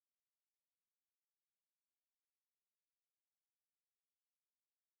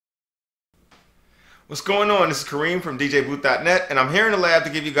What's going on? This is Kareem from DJBooth.net, and I'm here in the lab to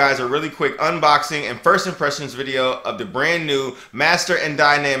give you guys a really quick unboxing and first impressions video of the brand new Master and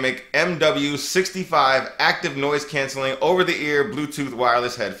Dynamic MW65 active noise canceling over-the-ear Bluetooth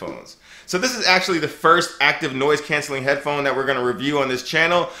wireless headphones. So this is actually the first active noise canceling headphone that we're going to review on this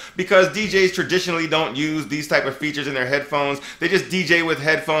channel because DJs traditionally don't use these type of features in their headphones. They just DJ with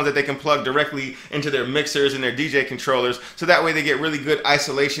headphones that they can plug directly into their mixers and their DJ controllers, so that way they get really good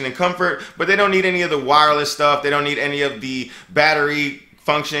isolation and comfort, but they don't need any of the wireless stuff. They don't need any of the battery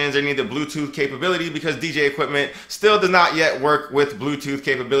functions. They need the Bluetooth capability because DJ equipment still does not yet work with Bluetooth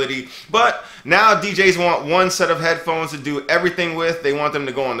capability. But now DJs want one set of headphones to do everything with. They want them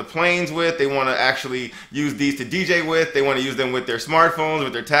to go on the planes with. They want to actually use these to DJ with. They want to use them with their smartphones,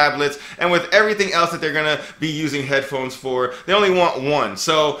 with their tablets, and with everything else that they're going to be using headphones for. They only want one.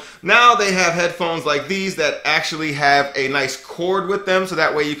 So now they have headphones like these that actually have a nice cord with them, so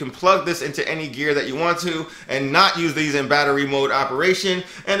that way you can plug this into any gear that you want to and not use these in battery mode operation.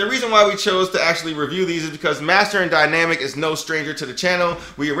 And the reason why we chose to actually review these is because Master and Dynamic is no stranger to the channel.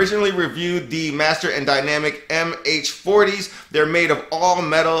 We originally reviewed the Master and Dynamic MH40s. They're made of all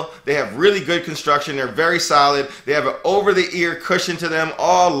metal. They have really good construction. They're very solid. They have an over-the-ear cushion to them,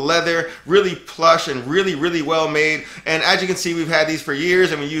 all leather, really plush and really well made. And as you can see, we've had these for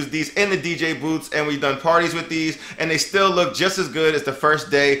years, and we use these in the DJ booths, and we've done parties with these, and they still look just as good as the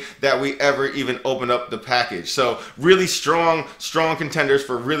first day that we ever even opened up the package. So really strong contenders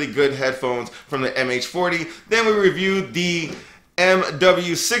for really good headphones from the MH40. Then we reviewed the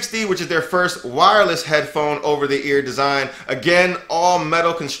MW60, which is their first wireless headphone over-the-ear design. Again, all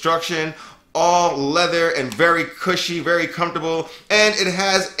metal construction, all leather, and very cushy, very comfortable. And it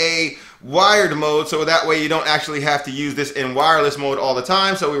has a wired mode, so that way you don't actually have to use this in wireless mode all the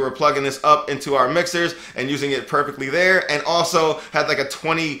time. So we were plugging this up into our mixers and using it perfectly there, and also had like a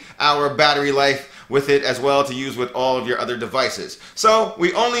 20-hour battery life with it as well to use with all of your other devices. So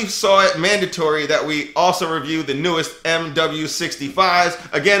we only saw it mandatory that we also review the newest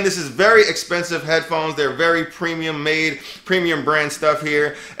MW65s. Again, this is very expensive headphones. They're very premium made, premium brand stuff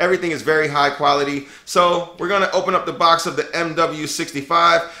here. Everything is very high quality. So we're gonna open up the box of the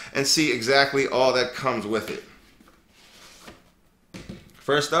MW65 and see exactly all that comes with it.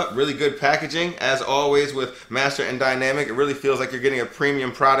 First up, really good packaging. As always with Master and Dynamic, it really feels like you're getting a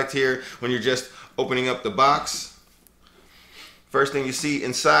premium product here when you're just opening up the box. First thing you see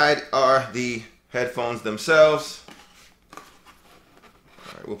inside are the headphones themselves. All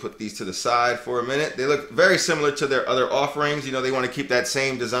right, we'll put these to the side for a minute. They look very similar to their other offerings. You know, they want to keep that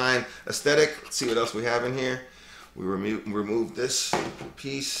same design aesthetic. Let's see what else we have in here. We remove this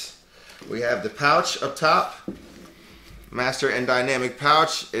piece. We have the pouch up top. Master and Dynamic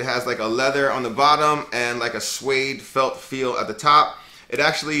pouch. It has like a leather on the bottom and like a suede felt feel at the top. It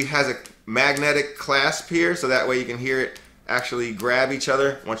actually has a magnetic clasp here, so that way you can hear it actually grab each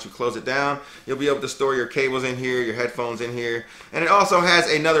other. Once you close it down, you'll be able to store your cables in here, your headphones in here. And it also has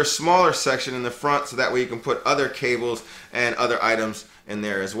another smaller section in the front, so that way you can put other cables and other items in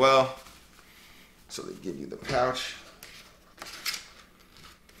there as well. So they give you the pouch.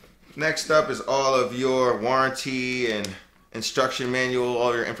 Next up is all of your warranty and instruction manual.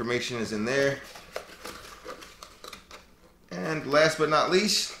 All your information is in there. And last but not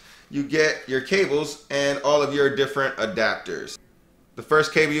least, you get your cables and all of your different adapters. The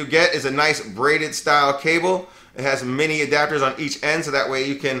first cable you get is a nice braided style cable. It has many adapters on each end, so that way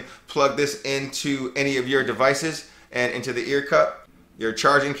you can plug this into any of your devices and into the ear cup. Your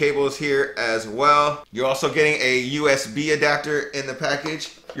charging cable is here as well. You're also getting a USB adapter in the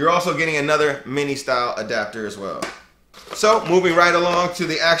package. You're also getting another mini style adapter as well. So moving right along to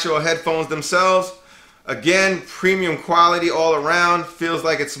the actual headphones themselves. Again, premium quality all around. Feels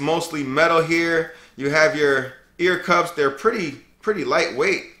like it's mostly metal here. You have your ear cups. They're pretty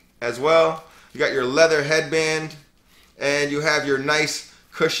lightweight as well. You got your leather headband, and you have your nice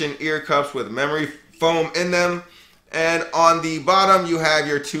cushion ear cups with memory foam in them. And on the bottom, you have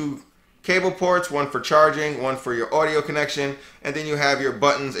your two cable ports, one for charging, one for your audio connection, and then you have your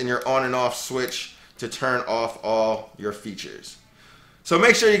buttons and your on and off switch to turn off all your features. So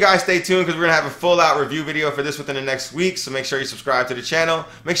make sure you guys stay tuned, because we're going to have a full out review video for this within the next week. So make sure you subscribe to the channel.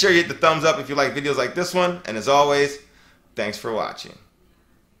 Make sure you hit the thumbs up if you like videos like this one. And as always, thanks for watching.